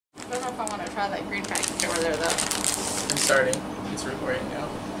don't know if I want to try that green package over there, though. I'm starting. It's recording now.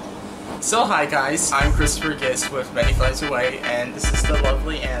 So, hi guys. I'm Christopher Gist with Many Flights Away, and this is the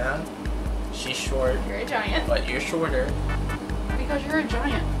lovely Anna. She's short. You're a giant. But you're shorter. Because you're a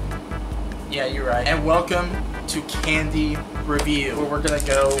giant. Yeah, you're right. And welcome to Candy Review, where we're gonna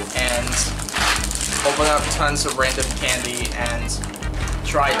go and open up tons of random candy and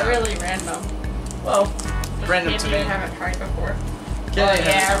try them. Really random. Well, random to me. You haven't tried before. Candy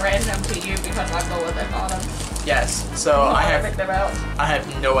yeah, random to you because I go with it on them. Yes, so I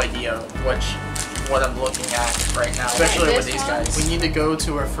have no idea what I'm looking at right now, especially with these guys. We need to go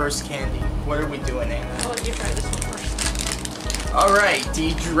to our first candy. What are we doing, Anna? I'll let you try this one first. Alright,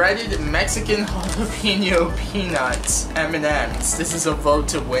 the dreaded Mexican jalapeno peanuts M&M's. This is a vote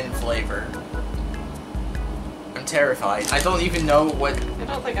to win flavor. I'm terrified. I don't even know what... I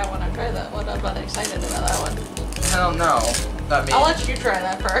don't think I want to try that one. I'm not excited about that one. I don't know. I'll let you try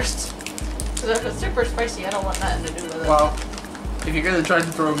that first. Because if it's super spicy, I don't want nothing to do with it. Well, if you're going to try to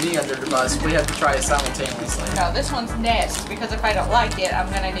throw me under the bus, we have to try it simultaneously. No, this one's next, because if I don't like it, I'm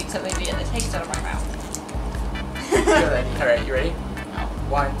going to need something to get the taste out of my mouth. Good idea. Alright, you ready? No.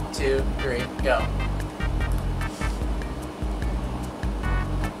 1, 2, 3, go.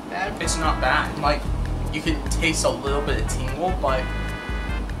 Bad? It's not bad. Like, you can taste a little bit of tingle, but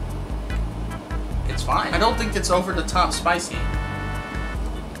it's fine. I don't think it's over the top spicy.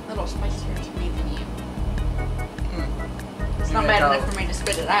 A little spicier to me than you. It's You not can bad tell. enough for me to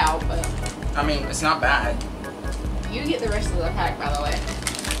spit it out, but... I mean, it's not bad. You get the rest of the pack, by the way.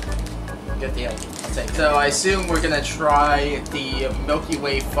 Good deal. I'll take it. So I assume we're gonna try the Milky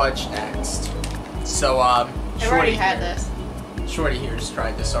Way fudge next. So I've already Shorty had here. this. Shorty here's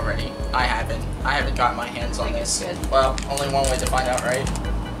tried this already. I haven't. I haven't gotten my hands on It's this. good. Well, only one way to find out, right?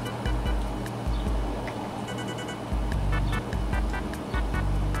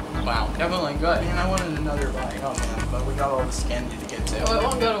 Wow, definitely good. Man, I wanted another bite. Oh man, but we got all this candy to get to. Oh, it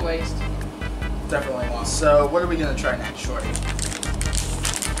won't go to waste. Definitely won't. So what are we gonna try next, Shorty?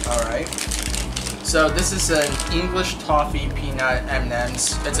 Alright. So this is an English toffee peanut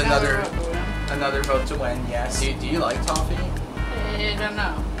M&M's. It's another vote to win, yes. Do you like toffee? I don't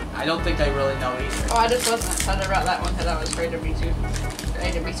know. I don't think I really know either. Oh, I just wasn't excited about that one because I was afraid to be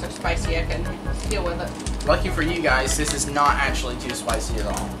so spicy I can deal with it. Lucky for you guys, this is not actually too spicy at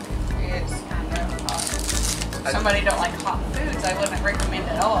all. It's kind of hot. If somebody don't like hot foods, I wouldn't recommend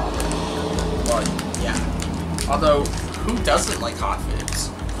it at all. But yeah. Although, who doesn't like hot foods?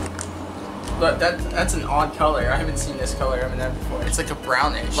 But that's an odd color. I haven't seen this color M&M before. It's like a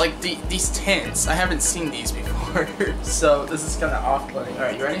brownish. Like these tints, I haven't seen these before. So this is kind of off-putting. All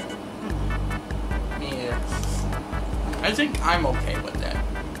right, you ready? Me neither. I think I'm okay with it.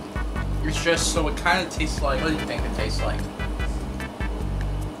 It's just so it kind of tastes like. What do you think it tastes like?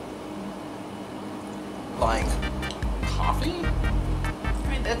 Like coffee? I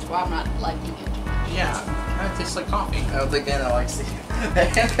mean, that's why I'm not liking it. Yeah, kind of tastes like coffee. I don't think Anna likes it.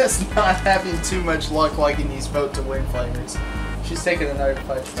 Anna's not having too much luck liking these vote to win flavors. She's taking another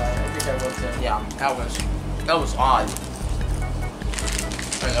fudge bite. I think I will too. Yeah, that was odd.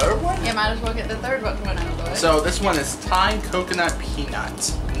 Another one? Yeah, might as well get the third vote to win out of the way. So this one is Thai coconut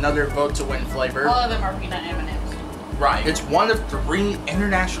peanut. Another vote to win flavor. All of them are peanut M&Ms. Right. It's one of 3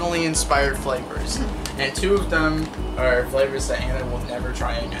 internationally inspired flavors. And 2 of them are flavors that Anna will never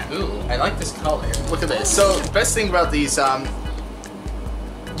try again. Ooh, I like this color. Look at this. So, the best thing about these,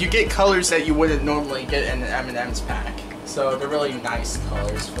 you get colors that you wouldn't normally get in an M&M's pack. So, they're really nice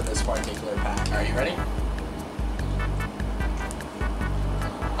colors for this particular pack. Are you ready?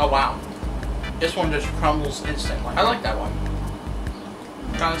 Oh, wow. This one just crumbles instantly. I like that one.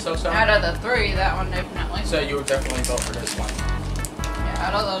 Kind of so-so. Out of the 3, that one definitely. So, you would definitely vote for this one. Yeah,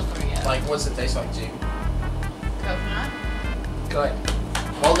 out of those 3, yeah. Like, what's it taste like to you? Coconut? Good.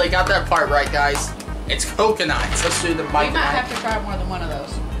 Well, they got that part right, guys. It's coconut. Let's do the mic. We might have to try more than one of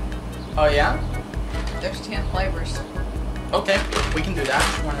those. Oh, yeah? There's 10 flavors. Okay, we can do that.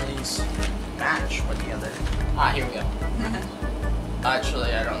 One of these match with the other. Ah, here we go.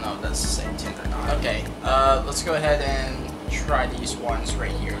 Actually, I don't know if that's the same tint or not. Okay, let's go ahead and try these ones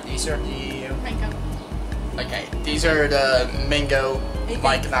right here. These are the... Mango. Okay, these are the mango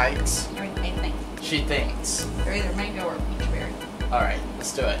Mike Knights. They think. She thinks. They're either mango or peach berry. Alright,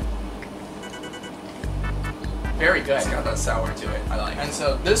 let's do it. Very good. It's got that sour to it. I like it. And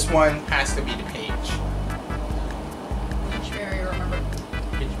so this one has to be the peach. Peach berry, remember?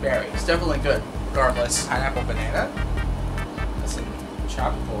 Peach berry. It's definitely good, regardless. Pineapple banana. That's a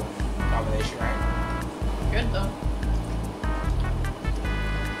tropical combination, right? Good though.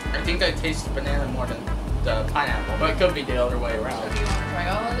 I think I taste the banana more than the pineapple, but it could be the other way around. So do you want to try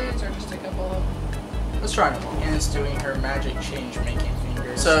all of these or just Let's try them all. Anna's doing her magic change making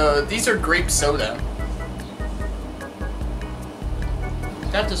fingers. So these are grape soda.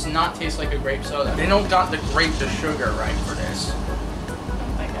 That does not taste like a grape soda. They don't got the grape to sugar right for this.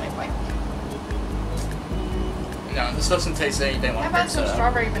 No, this doesn't taste anything like How grape about some soda.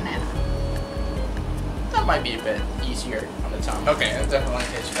 strawberry banana? That might be a bit easier on the tongue. Okay, that definitely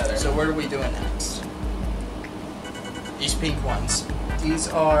tastes better. So what are we doing next? These pink ones. These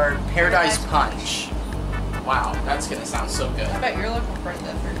are Paradise Punch. Wow, that's gonna sound so good. I bet you're looking for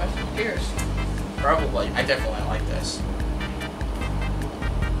the 3 Musketeers. Probably. I definitely like this.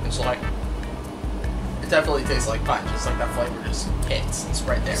 It's like, it definitely tastes like punch. It's like that flavor just hits. It's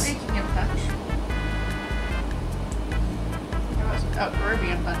right there. Speaking of punch. Oh,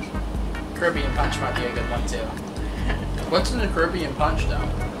 Caribbean punch. Caribbean Punch might be a good one too. What's in the Caribbean Punch though?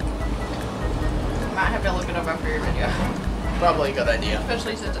 Might have to look it up after your video. Probably a good idea.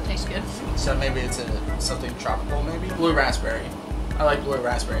 Especially since it tastes good. So maybe it's something tropical maybe? Blue raspberry. I like blue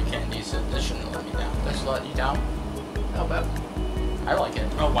raspberry candy, so this shouldn't let me down. This let you down? Oh, but I like it.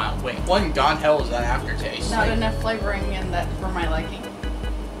 Oh wow, wait. What in God hell is that aftertaste? not Like, enough flavoring in that for my liking.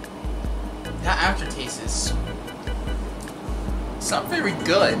 that aftertaste is... It's not very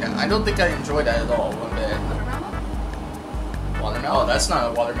good. I don't think I enjoyed that at all one bit. Watermelon? Watermelon? Oh, that's not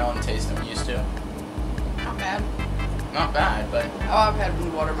a watermelon taste I'm used to. Not bad. Not bad, but Oh, I've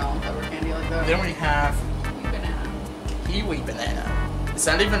had watermelon flavored candy like that. then we have Banana. kiwi banana. Is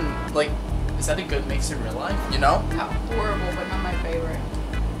that even, like, is that a good mix in real life? You know? Not horrible, but not my favorite.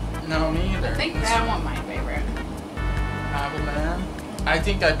 No, me either. I think It's that one my favorite. apple banana. I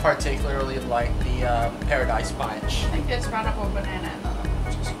think I particularly like the Paradise Punch. I think it's pineapple banana and the other one,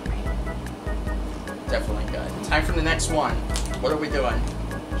 which is for me. Definitely good. Time for the next one. What are we doing?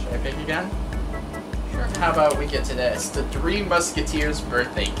 Should I pick again? Sure. How about we get to this? The 3 Musketeers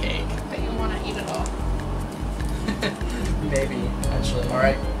birthday cake. But you want to eat it all. Maybe, actually.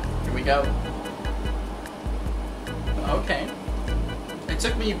 Alright, here we go. Okay. It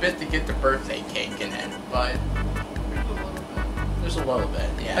took me a bit to get the birthday cake in it, but there's a little bit,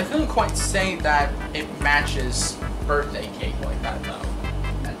 yeah. I couldn't quite say that it matches birthday cake like that, though.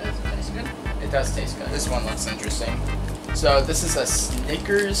 That does taste good. It does taste good. This one looks interesting. So this is a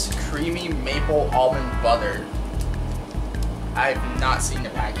Snickers Creamy Maple Almond Butter. I have not seen the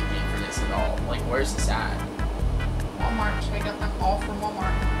packaging for this at all. Like, where's this at? Walmart, so we got them all from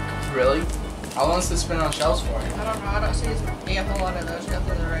Walmart. Really? How long has this been on shelves for? I don't know, I don't see a whole lot of those go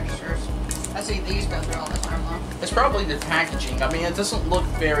through the registers. I see these go through all the time though. It's probably the packaging. I mean, it doesn't look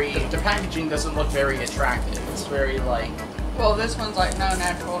very... The packaging doesn't look very attractive. It's very, like... Well, this one's like no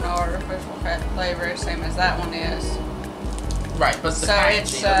natural, no artificial flavor, same as that one is. Right, but the So packaging,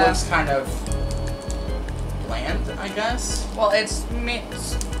 it's, it looks kind of bland, I guess? Well, it's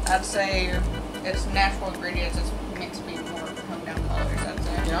mixed. I'd say it's natural ingredients. It's mixed with more toned down colors. I'd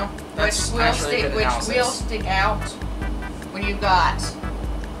say. You know? Which That's will actually a stick. good Which analysis. will stick out when you got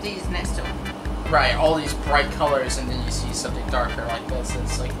these next to them. Right, all these bright colors, and then you see something darker like this.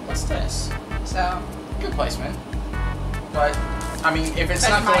 It's like, what's this? So Good placement. But, I mean, if it's That's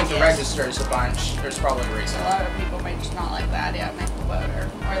not my going to guess. registers a bunch, there's probably a reason. a lot of people may just not like the idea of maple butter,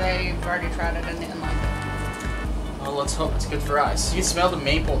 or they've already tried it and didn't like it. Well, let's hope it's good for us. You can smell the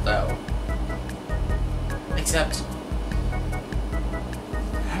maple, though. Except...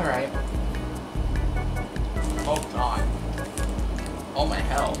 Alright. Oh, God. Oh, my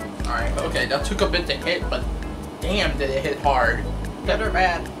hell. Alright, okay, that took a bit to hit, but damn, did it hit hard. Good or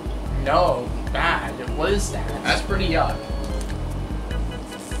bad? No, bad. What is that? That's pretty yuck.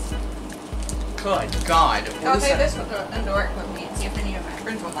 Good God. What I'll is take that? this with a dork with me and see if any of my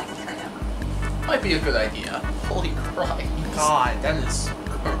friends would like to try it. Might be a good idea. Holy Christ. God, that is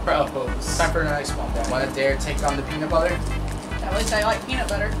gross. Time for the next one then. Want to dare take on the peanut butter? At least I like peanut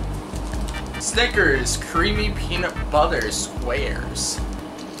butter. Snickers Creamy Peanut Butter Squares.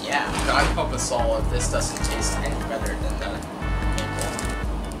 Yeah, God help us all if this doesn't taste any better than the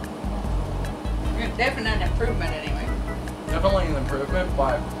maple. Definitely an improvement anyway. Definitely an improvement,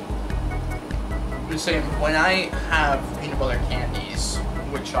 but I'm just saying, when I have peanut butter candies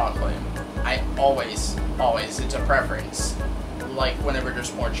with chocolate, I always, it's a preference, like whenever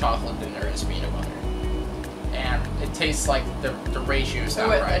there's more chocolate than there is peanut butter. And it tastes like the ratio's So not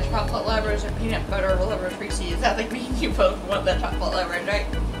with right. the chocolate lovers and peanut butter lovers Reese's, I think me and you both want the chocolate lovers, right?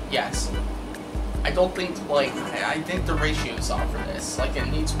 Yes. I don't think, like, I think the ratio's off for this. Like, it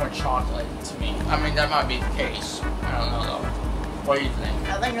needs more chocolate to me. I mean, that might be the case. I don't know, though. What do you think?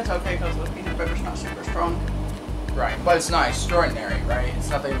 I think it's okay because the peanut butter's not super strong. Right, but it's not extraordinary, right? It's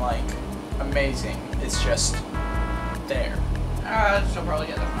nothing, like, amazing. It's just there. I'd still probably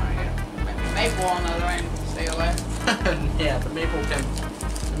get that one, yeah. Maybe. Maple on the other end, stay away. Yeah, the maple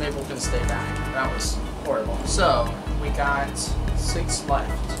can stay back. That was horrible. So we got 6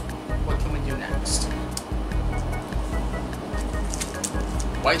 left. What can we do next?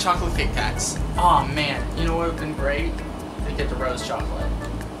 White chocolate Kit Kats. Oh man, you know what would have been great? To get the rose chocolate.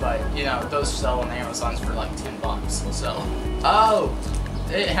 But you know, those sell on Amazon for like $10. So oh,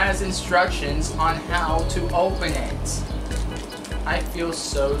 it has instructions on how to open it. I feel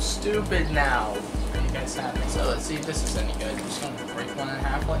so stupid now. Are you guys happy? So let's see if this is any good. I'm just gonna break 1 in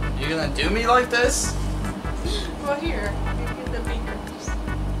half. Like, you're gonna do me like this? Well, here, you get the bigger piece.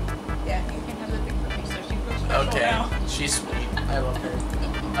 Yeah, you can have the bigger piece. So she feels special Okay, now. she's sweet. I love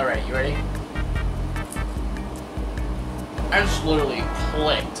her. All right, you ready? I just literally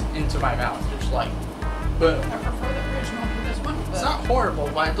clicked into my mouth, just like, boom. I prefer the original to this one, but It's not horrible,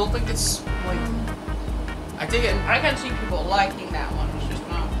 but I don't think it's like. I think it. I can see people liking that one. It's just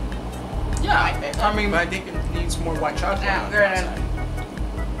not. Yeah, my favorite. I mean, I think it needs more white chocolate. Yeah, on the granted.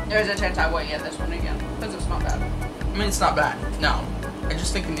 outside. There's a chance I will get this one again because it's not bad. I mean, it's not bad. No, I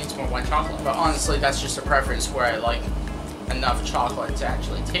just think it needs more white chocolate. But honestly, that's just a preference where I like enough chocolate to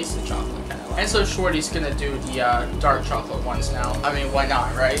actually taste the chocolate kind of like. And so Shorty's gonna do the dark chocolate ones now. I mean, why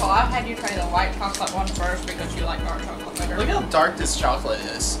not, right? Well, I had you try the white chocolate one first because you like dark chocolate better. Look how dark this chocolate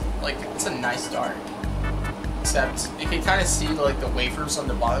is. Like, it's a nice dark. Except you can kind of see like the wafers on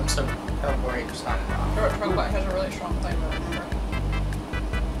the bottom, so I'm kind of worried it's not enough. Dark chocolate has a really strong flavor. Remember?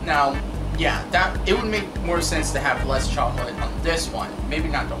 Now, yeah, that it would make more sense to have less chocolate on this one. Maybe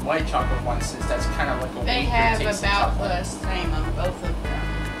not the white chocolate one, since that's kind of like a They weaker have tasting about chocolate. the same on both of them,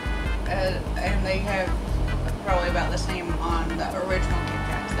 and they have probably about the same on the original Kit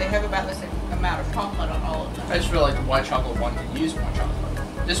Kats. They have about the same amount of chocolate on all of them. I just feel like the white chocolate one could use more chocolate.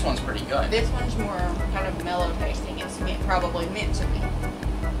 This one's pretty good. This one's more kind of mellow tasting. It's probably meant to be.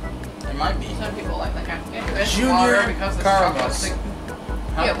 It might be. Some people like that kind of thing. It's Junior water because it's chocolate caramels. stick.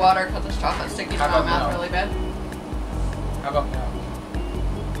 How, Get water because it's chocolate sticking to How my about mouth no? really bad. how about now?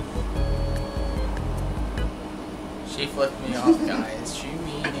 She flipped me off, guys. She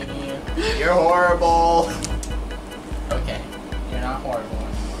mean. You're horrible. Okay, you're not horrible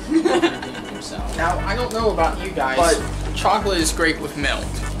anymore. You're redeemed yourself. Now, I don't know about you guys, but chocolate is great with milk.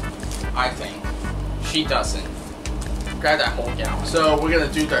 I think. She doesn't. Grab that whole gallon. So we're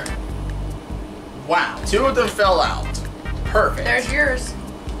gonna do the. Wow, 2 of them fell out. Perfect. There's yours.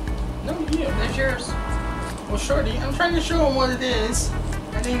 No, you. There's yours. Well, Shorty, I'm trying to show him what it is.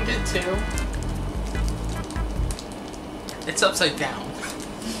 I didn't get to. It's upside down.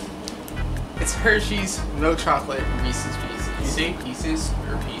 It's Hershey's milk chocolate Reese's Pieces. You say pieces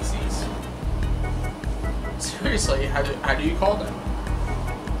or pieces? Seriously, how do you call them?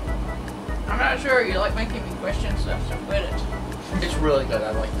 I'm not sure. You like making me question stuff, so quit it. It's really good.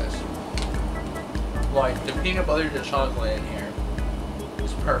 I like this. Like the peanut butter to chocolate in here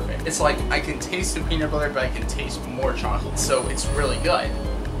is perfect. It's like I can taste the peanut butter, but I can taste more chocolate, so it's really good.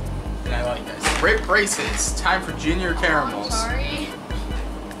 And I like this. Rip braces. Time for junior caramels. Oh, I'm sorry.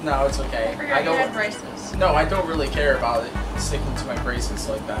 No, it's okay. I forgot you had braces. No, I don't really care about it sticking to my braces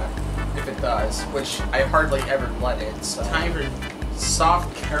like that. If it does, which I hardly ever let it. So. Time for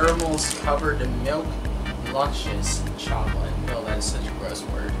soft caramels covered in milk, luscious chocolate. Oh, that is such a gross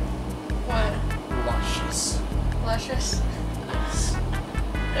word. What? Luscious. Luscious? Yes.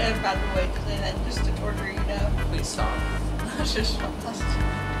 I found a way to say that just to torture you now. Please stop. Luscious chocolate.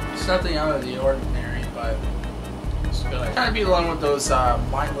 It's nothing out of the ordinary, but it's good. Kind of be along with those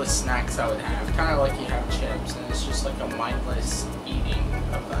mindless snacks I would have. Kind of like you have chips, and it's just like a mindless eating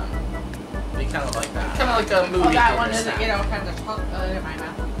of them. Be kind of like that. Kind of like a movie. Oh, that theater one doesn't snack. get all kinds of chocolate in my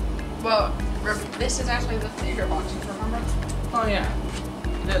mouth. Well, this is actually the theater boxes, remember? Oh yeah,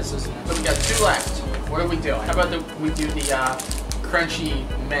 it is, isn't it? So we got 2 left. What are we doing? How about we do the crunchy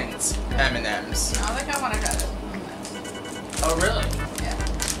mint M&Ms? No, I think I want to try this. Oh really? Yeah.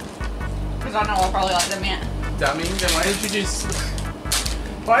 Because I know I'll probably like the mint. Dummy, then why did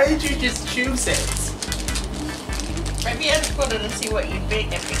you just choose it? Maybe I just put it and see what you'd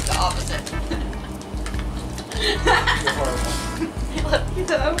pick and pick the opposite. You're horrible. I love you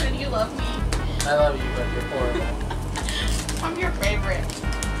though, and you love me. I love you, but you're horrible. I'm your favorite.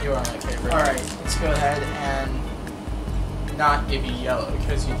 You are my favorite. Alright, let's go ahead and not give you yellow,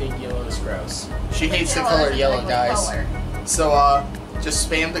 because you think yellow is gross. She hates the color is a yellow, ugly guys. color. So, just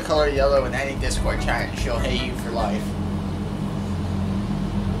spam the color yellow in any Discord chat and she'll hate you for life.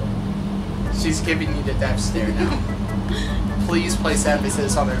 She's giving you the death stare now. Please place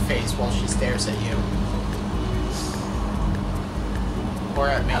emphasis on her face while she stares at you. Or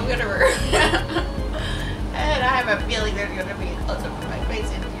at me. I'm gonna and I have a feeling there's gonna be a close up of my face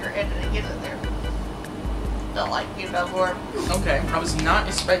if you're editing get it there. Don't like it over. Okay, I was not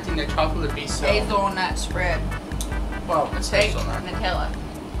expecting the chocolate to be so. Hazelnut spread. Well, it's Fake hazelnut. Nutella.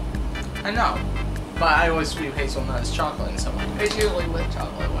 I know, but I always view hazelnut as chocolate in some way. It's usually with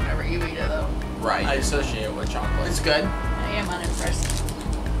chocolate whenever you eat it, though. Right. I associate it with chocolate. It's good. I am unimpressed.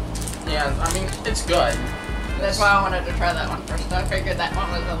 Yeah, I mean, it's good. That's why I wanted to try that one first. I figured that one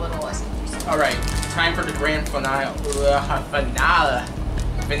was a little less interesting. Alright, time for the grand finale.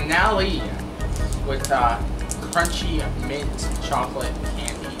 Finale with crunchy mint chocolate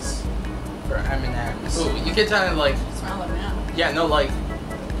candies for M&M's. Ooh, you can kind of like... Smell it now. Yeah, no, like,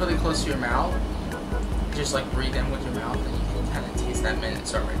 put it close to your mouth. Just like breathe in with your mouth and you can kind of taste that mint.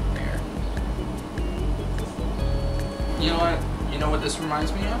 It's already there. You know what? You know what this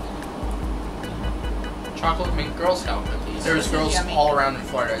reminds me of? Chocolate mint Girl Scout cookies. There's girls all around in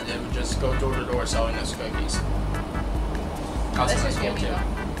Florida that would just go door to door selling those cookies. This is yummy though.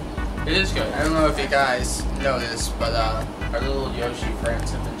 It is good. I don't know if you guys know this, but our little Yoshi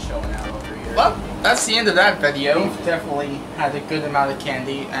friends have been showing out over here. Well, that's the end of that video. We've definitely had a good amount of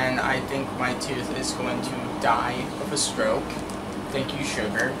candy, and I think my tooth is going to die of a stroke. Thank you,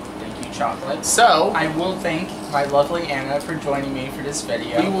 sugar. Thank you, chocolate. So, I will thank my lovely Anna for joining me for this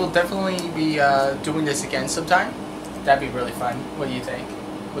video. We will definitely be doing this again sometime. That'd be really fun. What do you think?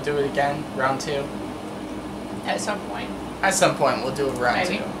 We'll do it again? Round 2? At some point. At some point, we'll do a round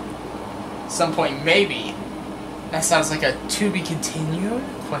 2. Some point, maybe. That sounds like a to be continued?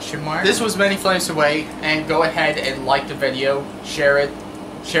 Question mark. This was Many Flames Away, and go ahead and like the video, share it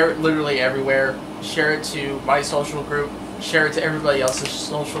literally everywhere. Share it to my social group, share it to everybody else's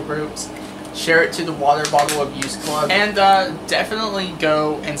social groups, share it to the Water Bottle Abuse Club, and definitely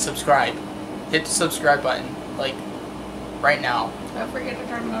go and subscribe. Hit the subscribe button, like, right now. Don't forget to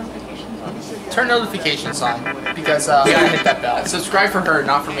turn notifications on. Turn notifications on, because you gotta hit that bell. Subscribe for her,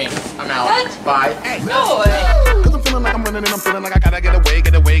 not for me. I'm out. What? Bye. No way. Cause I'm feeling like I'm running and I'm feeling like I gotta get away.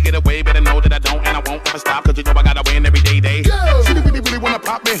 Better know that I don't and I won't ever stop. Cause you know I gotta win every day. She really wanna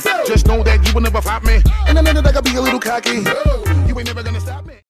pop me. Just know that you will never flop me. And I know that I gotta be a little cocky. You ain't never gonna stop me.